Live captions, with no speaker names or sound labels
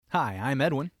Hi, I'm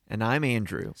Edwin. And I'm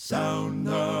Andrew. Sound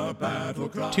the battle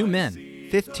cry. 2 men,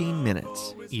 15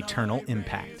 minutes. eternal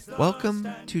impact. Welcome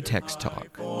to Text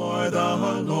Talk. For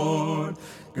the Lord,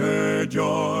 gird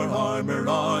your armor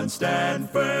on, stand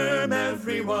firm,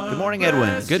 everyone. Good morning,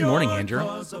 Edwin. Good morning, Andrew.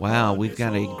 Wow, we've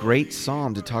got a great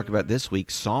psalm to talk about this week,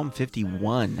 Psalm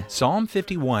 51. Psalm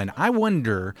 51. I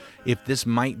wonder if this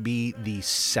might be the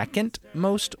second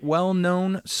most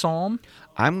well-known psalm.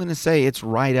 I'm going to say it's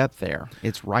right up there.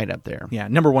 It's right up there. Yeah,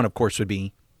 number one, of course, would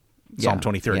be Psalm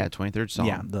 23. Yeah, 23rd Psalm.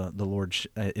 Yeah, the Lord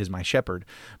is my shepherd.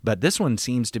 But this one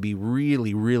seems to be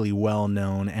really, really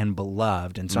well-known and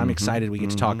beloved, and so I'm excited we get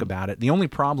to talk about it. The only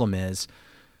problem is,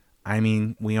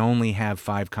 we only have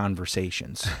 5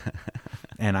 conversations,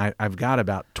 and I've got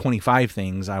about 25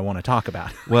 things I want to talk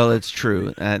about. Well, it's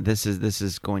true. This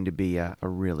is going to be a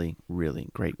really, really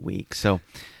great week. So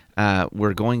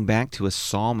we're going back to a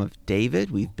Psalm of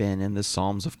David. We've been in the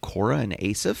Psalms of Korah and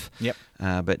Asaph. Yep.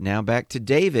 But now back to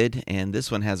David, and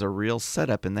this one has a real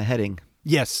setup in the heading.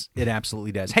 Yes, it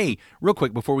absolutely does. Hey, real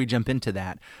quick, before we jump into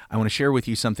that, I want to share with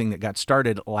you something that got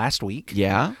started last week.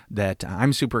 Yeah? That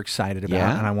I'm super excited about,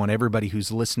 Yeah? and I want everybody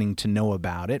who's listening to know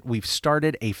about it. We've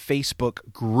started a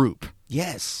Facebook group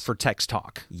Yes. for Text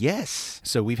Talk. Yes.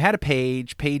 So we've had a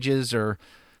page. Pages are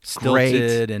Great.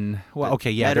 stilted and Better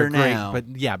they're great.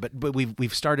 now. But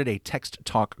we've started a Text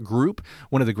Talk group.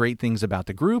 One of the great things about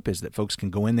the group is that folks can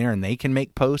go in there and they can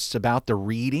make posts about the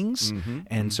readings.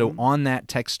 And so on that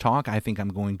Text Talk, I think I'm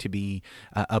going to be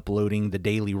uploading the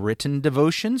daily written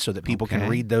devotions so that people can Okay.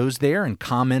 read those there and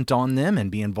comment on them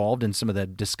and be involved in some of the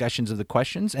discussions of the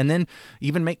questions, and then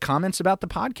even make comments about the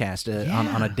podcast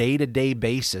on a day-to-day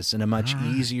basis in a much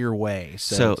easier way.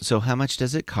 So how much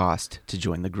does it cost to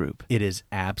join the group? It is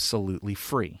absolutely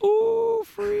free. Ooh,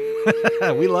 free.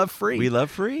 We love free. We love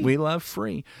free. We love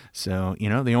free. So,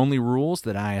 the only rules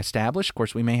that I establish, of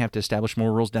course, we may have to establish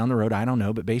more rules down the road, I don't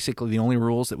know, but basically the only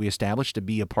rules that we establish to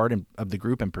be a part of the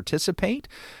group and participate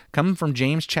come from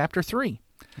James chapter 3.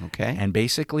 Okay. And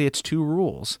basically it's 2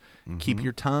 rules. Keep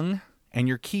your tongue and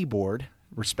your keyboard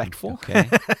respectful Okay.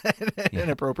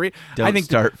 and appropriate. Don't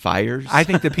start fires. I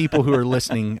think the people who are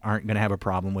listening aren't going to have a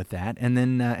problem with that. And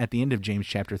then at the end of James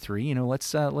chapter 3,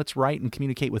 let's write and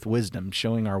communicate with wisdom,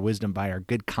 showing our wisdom by our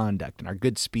good conduct and our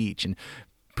good speech and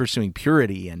pursuing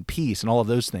purity and peace and all of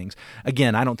those things.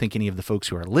 Again, I don't think any of the folks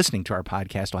who are listening to our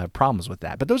podcast will have problems with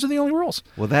that, but those are the only rules.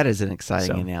 Well, that is an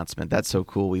exciting announcement. That's so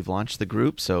cool. We've launched the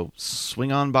group, so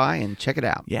swing on by and check it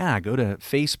out. Yeah, go to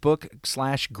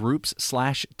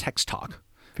Facebook/groups/Text Talk.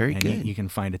 Very And good. You can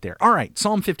find it there. All right,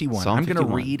 Psalm 51. Psalm I'm going to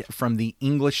 51. read from the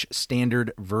English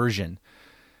Standard Version.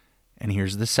 And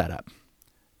here's the setup.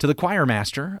 To the choir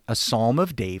master, a psalm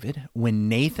of David, when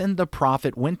Nathan the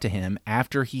prophet went to him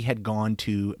after he had gone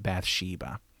to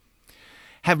Bathsheba.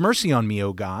 Have mercy on me,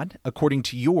 O God, according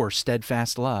to your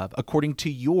steadfast love, according to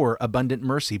your abundant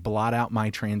mercy, blot out my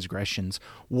transgressions.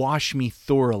 Wash me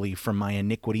thoroughly from my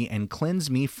iniquity and cleanse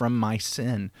me from my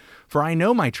sin. For I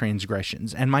know my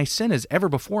transgressions, and my sin is ever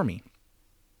before me.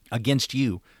 Against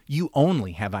you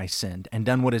only have I sinned and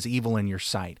done what is evil in your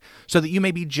sight, so that you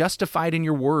may be justified in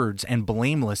your words and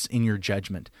blameless in your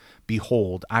judgment.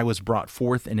 Behold, I was brought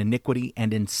forth in iniquity,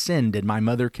 and in sin did my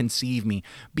mother conceive me.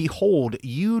 Behold,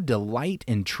 you delight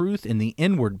in truth in the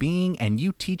inward being, and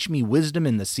you teach me wisdom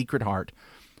in the secret heart.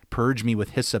 Purge me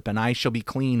with hyssop, and I shall be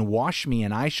clean. Wash me,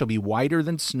 and I shall be whiter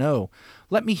than snow.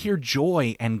 Let me hear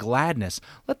joy and gladness.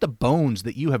 Let the bones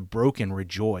that you have broken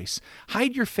rejoice.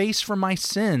 Hide your face from my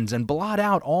sins, and blot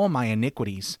out all my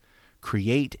iniquities.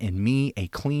 Create in me a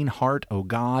clean heart, O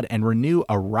God, and renew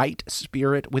a right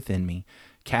spirit within me.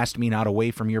 Cast me not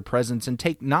away from your presence, and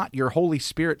take not your Holy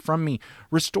Spirit from me.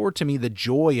 Restore to me the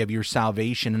joy of your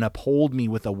salvation, and uphold me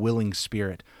with a willing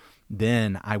spirit.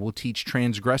 Then I will teach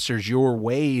transgressors your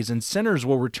ways, and sinners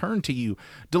will return to you.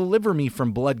 Deliver me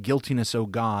from blood guiltiness, O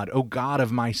God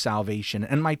of my salvation,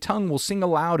 and my tongue will sing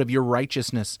aloud of your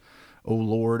righteousness. O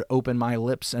Lord, open my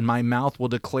lips, and my mouth will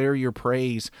declare your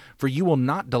praise. For you will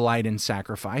not delight in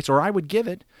sacrifice, or I would give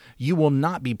it. You will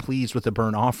not be pleased with a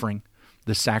burnt offering.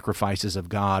 The sacrifices of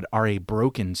God are a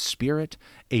broken spirit,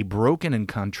 a broken and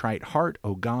contrite heart,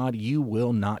 O God, you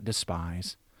will not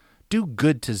despise. Do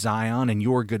good to Zion in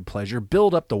your good pleasure.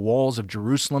 Build up the walls of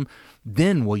Jerusalem.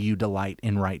 Then will you delight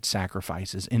in right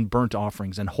sacrifices, in burnt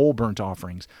offerings and whole burnt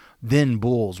offerings. Then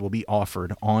bulls will be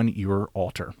offered on your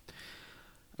altar.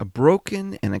 A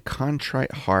broken and a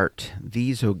contrite heart,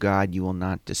 these, O God, you will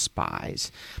not despise.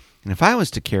 And if I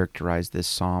was to characterize this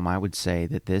psalm, I would say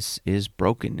that this is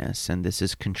brokenness and this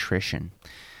is contrition.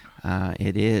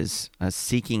 It is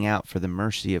seeking out for the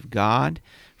mercy of God,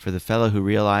 for the fellow who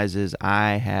realizes,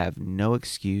 I have no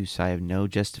excuse, I have no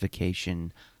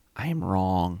justification, I am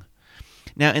wrong.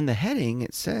 Now, in the heading,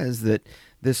 it says that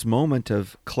this moment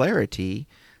of clarity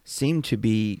seemed to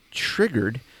be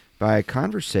triggered by a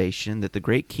conversation that the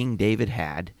great King David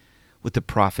had with the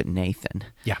prophet Nathan.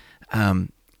 Yeah.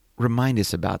 Remind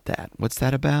us about that. What's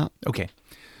that about? Okay.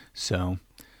 So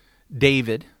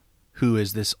David, who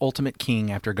is this ultimate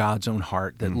king after God's own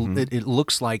heart, that it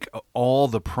looks like all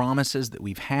the promises that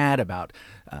we've had about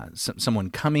someone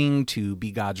coming to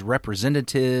be God's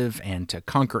representative and to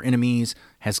conquer enemies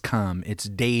has come. It's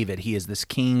David. He is this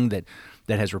king that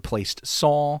has replaced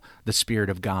Saul. The Spirit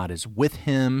of God is with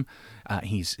him.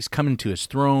 He's coming to his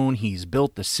throne. He's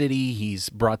built the city. He's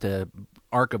brought the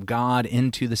Ark of God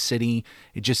into the city.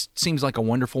 It just seems like a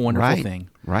wonderful, wonderful thing.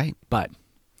 Right. But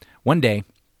one day,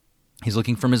 he's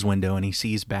looking from his window and he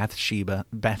sees Bathsheba,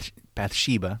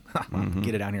 I'll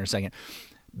get it out here in a second,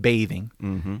 bathing,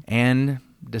 and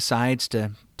decides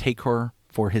to take her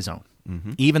for his own,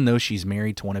 even though she's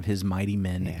married to one of his mighty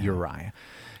men, Uriah.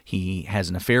 He has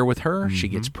an affair with her. She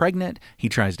gets pregnant. He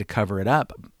tries to cover it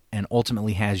up and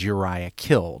ultimately has Uriah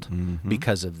killed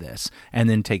because of this, and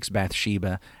then takes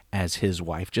Bathsheba as his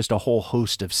wife. Just a whole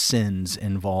host of sins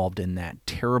involved in that.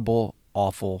 Terrible,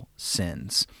 awful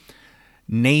sins.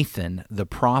 Nathan, the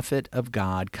prophet of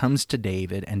God, comes to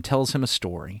David and tells him a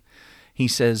story. He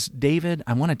says, David,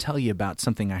 I want to tell you about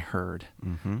something I heard.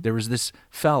 There was this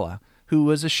fella who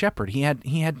was a shepherd. He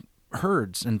had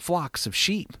herds and flocks of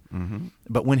sheep.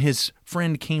 But when his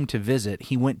friend came to visit,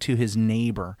 he went to his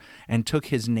neighbor and took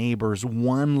his neighbor's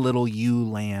one little ewe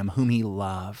lamb whom he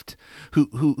loved,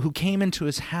 who came into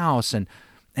his house and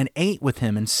ate with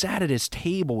him and sat at his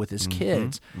table with his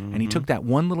kids. And he took that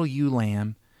one little ewe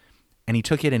lamb, and he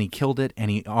took it and he killed it and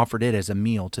he offered it as a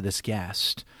meal to this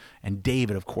guest. And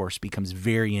David, of course, becomes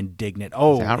very indignant.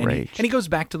 He's outraged. And he goes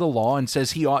back to the law and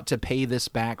says he ought to pay this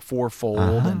back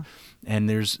fourfold. And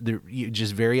they're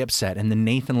just very upset. And then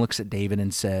Nathan looks at David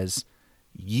and says,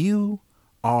 you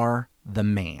are the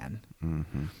man.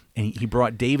 And he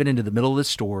brought David into the middle of the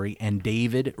story, and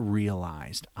David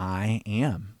realized, I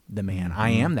am the man.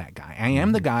 I am that guy. I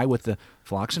am the guy with the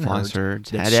flocks and herds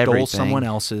that had stole everything. someone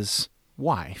else's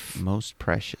wife. Most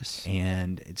precious.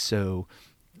 And so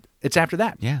it's after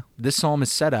that. Yeah. This psalm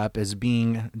is set up as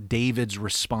being David's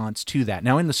response to that.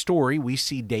 Now, in the story, we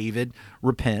see David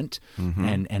repent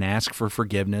and ask for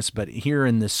forgiveness. But here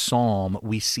in this psalm,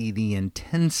 we see the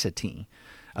intensity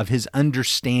of his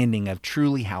understanding of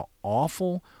truly how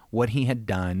awful what he had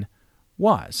done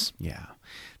was. Yeah.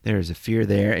 There is a fear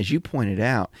there. As you pointed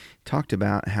out, talked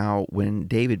about how when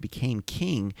David became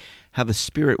king, how the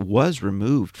Spirit was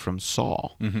removed from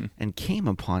Saul and came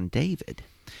upon David.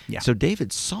 Yeah. So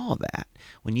David saw that.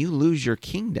 When you lose your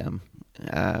kingdom,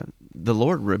 the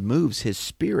Lord removes his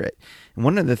Spirit. And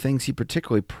one of the things he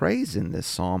particularly prays in this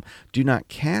psalm, do not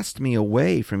cast me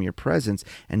away from your presence,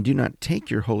 and do not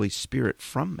take your Holy Spirit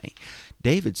from me.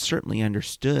 David certainly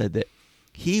understood that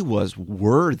he was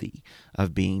worthy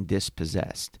of being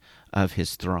dispossessed of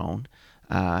his throne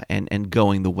and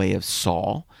going the way of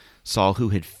Saul who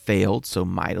had failed so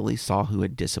mightily, Saul who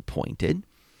had disappointed.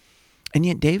 And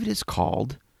yet David is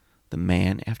called the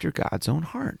man after God's own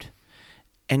heart.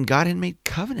 And God had made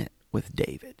covenant with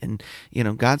David. And,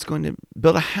 God's going to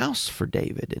build a house for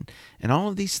David and all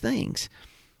of these things.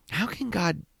 How can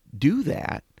God do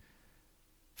that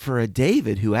for a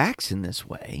David who acts in this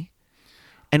way?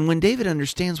 And when David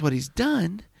understands what he's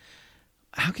done,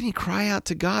 how can he cry out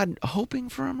to God hoping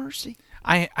for a mercy?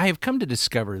 I have come to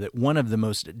discover that one of the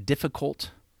most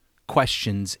difficult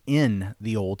questions in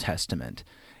the Old Testament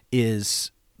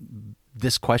is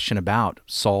this question about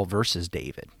Saul versus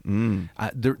David.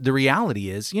 The reality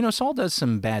is, Saul does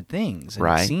some bad things, and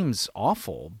it seems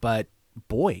awful, but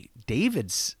boy,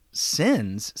 David's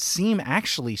sins seem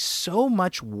actually so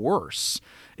much worse,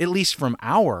 at least from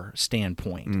our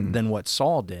standpoint, than what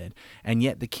Saul did. And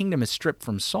yet the kingdom is stripped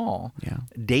from Saul. Yeah.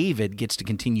 David gets to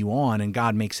continue on, and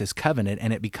God makes his covenant,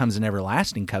 and it becomes an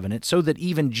everlasting covenant, so that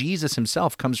even Jesus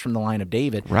himself comes from the line of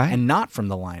David and not from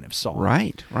the line of Saul.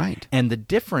 Right. And the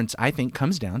difference, I think,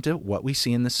 comes down to what we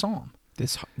see in this psalm.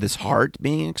 This heart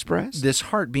being expressed? This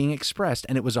heart being expressed,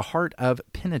 and it was a heart of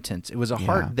penitence. It was a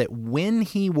heart that when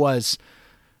he was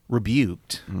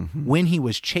rebuked, when he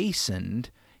was chastened,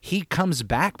 he comes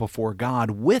back before God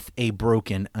with a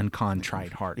broken and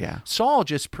contrite heart. Yeah. Saul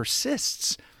just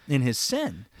persists in his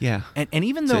sin. Yeah. And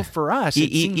even though for us,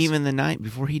 it seems, even the night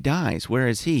before he dies, where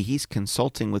is he? He's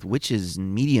consulting with witches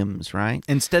and mediums, right?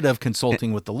 instead of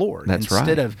consulting with the Lord, That's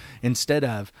instead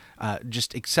right. of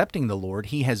just accepting the Lord,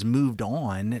 he has moved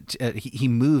on. He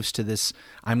moves to this.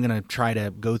 I'm going to try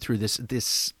to go through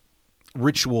this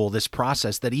ritual, this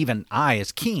process that even I,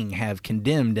 as king, have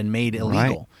condemned and made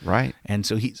illegal. Right. And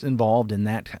so he's involved in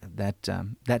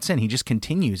that sin. He just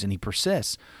continues and he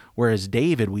persists. Whereas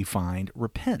David, we find,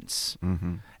 repents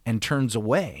and turns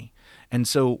away. And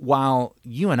so while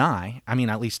you and I mean,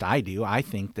 at least I do, I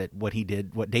think that what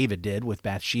David did with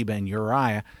Bathsheba and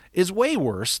Uriah is way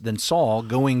worse than Saul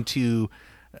going to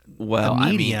Well, a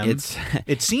medium. I mean,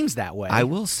 it seems that way. I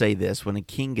will say this: when a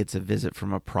king gets a visit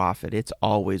from a prophet, it's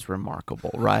always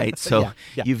remarkable, right? So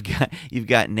Yeah. you've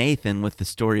got Nathan with the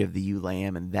story of the ewe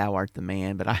lamb and thou art the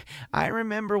man. But I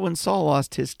remember when Saul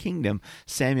lost his kingdom,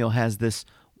 Samuel has this.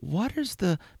 What is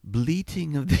the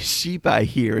bleating of the sheep I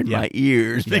hear in my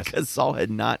ears? Yes. Because Saul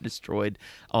had not destroyed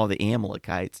all the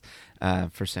Amalekites,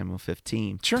 for Samuel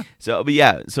 15. Sure.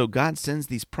 So God sends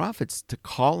these prophets to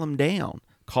call them down,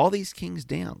 call these kings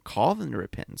down, call them to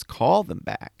repentance, call them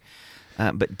back.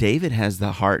 But David has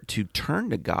the heart to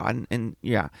turn to God, and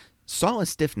Saul is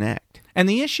stiff-necked. And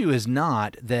the issue is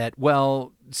not that,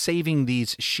 well, saving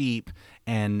these sheep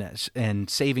and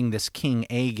saving this King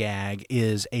Agag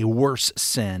is a worse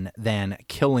sin than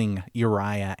killing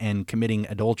Uriah and committing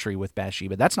adultery with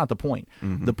Bathsheba. That's not the point.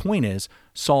 The point is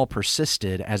Saul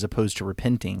persisted as opposed to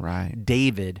repenting. Right.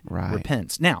 David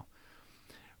repents. Now,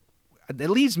 it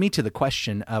leads me to the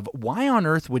question of why on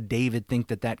earth would David think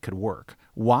that could work?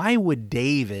 Why would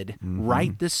David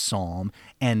write this psalm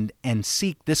and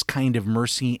seek this kind of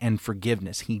mercy and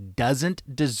forgiveness? He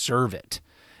doesn't deserve it.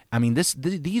 I mean,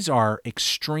 these are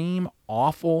extreme,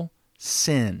 awful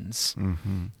sins.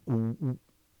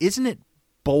 Isn't it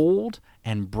bold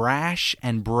and brash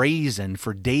and brazen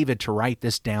for David to write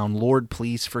this down? Lord,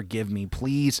 please forgive me.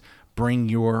 Please bring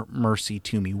your mercy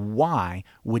to me. Why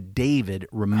would David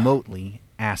remotely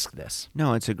ask this?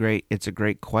 No, it's a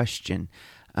great question,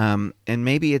 and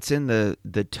maybe it's in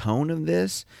the tone of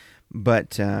this,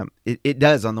 but it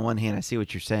does. On the one hand, I see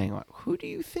what you're saying. Like, who do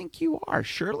you think you are?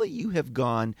 Surely you have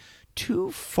gone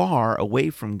too far away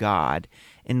from God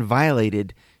and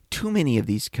violated too many of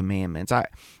these commandments. I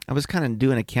was kind of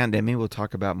doing a countdown. Maybe we'll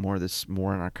talk about more of this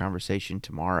more in our conversation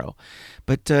tomorrow.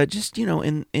 But just,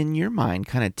 in your mind,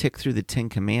 kind of tick through the 10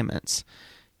 Commandments.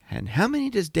 And how many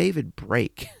does David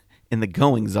break in the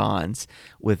goings-ons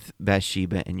with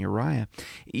Bathsheba and Uriah?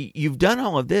 You've done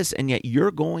all of this, and yet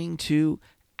you're going to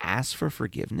ask for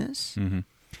forgiveness?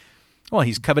 Well,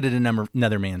 he's coveted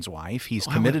another man's wife. He's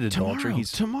committed adultery.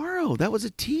 Tomorrow. That was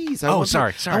a tease.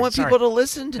 Sorry. I want people to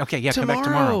listen to Okay, yeah, come back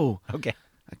tomorrow. Okay.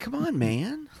 Come on,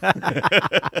 man.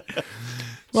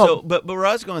 Well, but where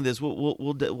I was going with this,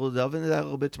 we'll delve into that a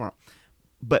little bit tomorrow.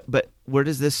 But where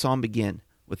does this psalm begin?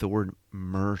 With the word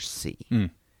mercy.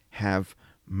 Have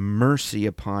mercy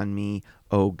upon me,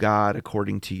 O God,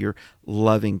 according to your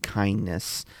loving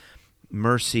kindness.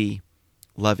 Mercy,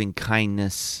 loving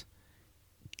kindness,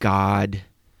 God.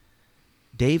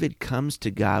 David comes to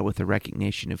God with a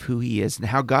recognition of who he is and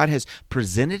how God has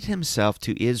presented himself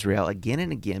to Israel again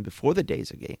and again before the days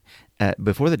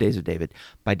of David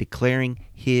by declaring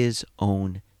his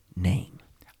own name.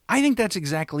 I think that's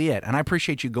exactly it. And I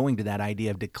appreciate you going to that idea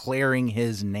of declaring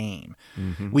his name.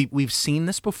 We've seen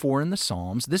this before in the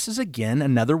Psalms. This is, again,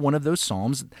 another one of those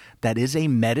Psalms that is a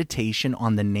meditation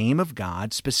on the name of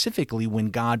God, specifically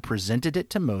when God presented it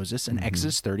to Moses in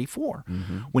Exodus 34.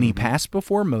 When he passed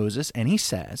before Moses and he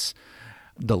says,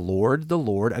 the Lord,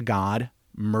 a God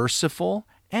merciful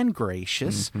and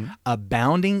gracious,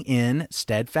 abounding in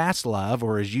steadfast love,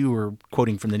 or as you were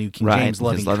quoting from the New King James,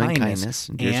 loving kindness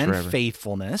and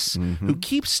faithfulness, who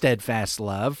keeps steadfast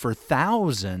love for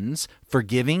thousands,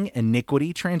 forgiving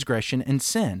iniquity, transgression, and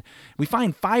sin. We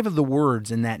find 5 of the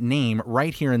words in that name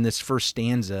right here in this first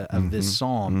stanza of this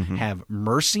psalm. Have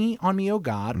mercy on me, O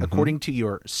God, according to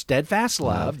your steadfast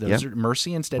love. Those are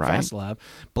mercy and steadfast love.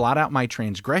 Blot out my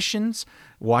transgressions.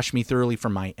 Wash me thoroughly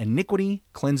from my iniquity.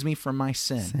 Cleanse me from my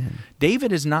sin.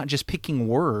 David is not just picking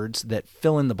words that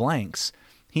fill in the blanks.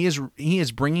 He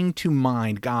is bringing to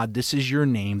mind, God, this is your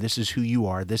name. This is who you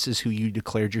are. This is who you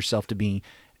declared yourself to be,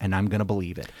 and I'm going to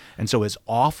believe it. And so as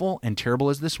awful and terrible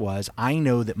as this was, I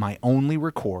know that my only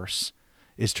recourse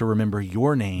is to remember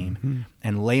your name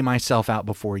and lay myself out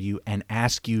before you and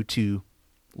ask you to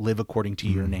live according to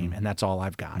your name. And that's all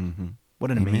I've got. What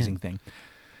an amazing thing.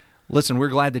 Listen, we're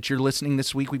glad that you're listening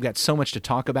this week. We've got so much to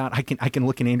talk about. I can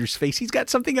look in Andrew's face. He's got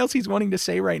something else he's wanting to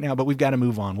say right now, but we've got to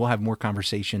move on. We'll have more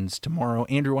conversations tomorrow.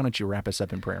 Andrew, why don't you wrap us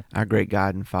up in prayer? Our great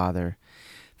God and Father,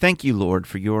 thank you, Lord,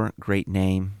 for your great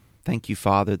name. Thank you,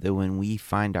 Father, that when we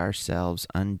find ourselves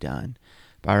undone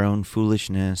by our own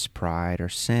foolishness, pride, our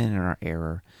sin, and our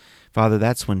error, Father,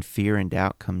 that's when fear and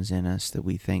doubt comes in us, that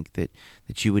we think that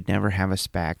you would never have us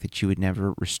back, that you would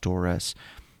never restore us.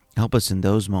 Help us in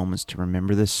those moments to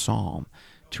remember this psalm,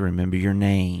 to remember your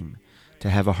name, to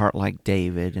have a heart like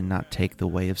David and not take the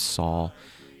way of Saul.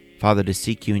 Father, to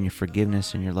seek you in your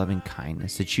forgiveness and your loving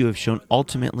kindness that you have shown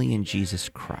ultimately in Jesus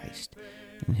Christ.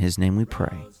 In his name we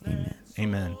pray. Amen.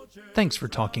 Amen. Thanks for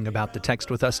talking about the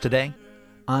text with us today.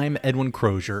 I'm Edwin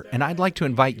Crozier, and I'd like to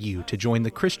invite you to join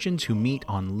the Christians who meet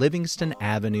on Livingston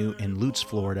Avenue in Lutz,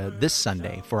 Florida this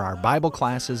Sunday for our Bible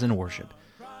classes and worship.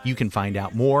 You can find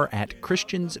out more at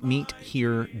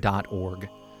christiansmeethere.org.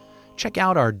 Check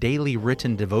out our daily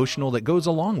written devotional that goes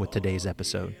along with today's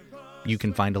episode. You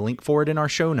can find a link for it in our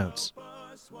show notes.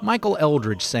 Michael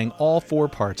Eldridge sang all 4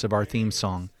 parts of our theme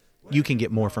song. You can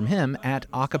get more from him at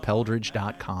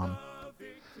acapeldridge.com.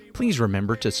 Please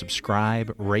remember to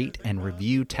subscribe, rate, and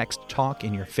review Text Talk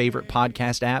in your favorite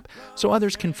podcast app so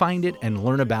others can find it and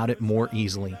learn about it more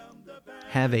easily.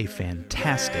 Have a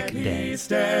fantastic day.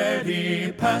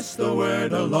 Steady, pass the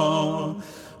word along.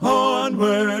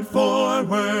 Onward,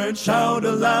 forward, shout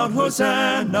aloud,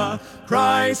 Hosanna.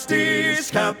 Christ is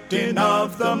captain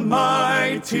of the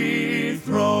mighty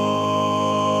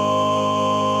throne.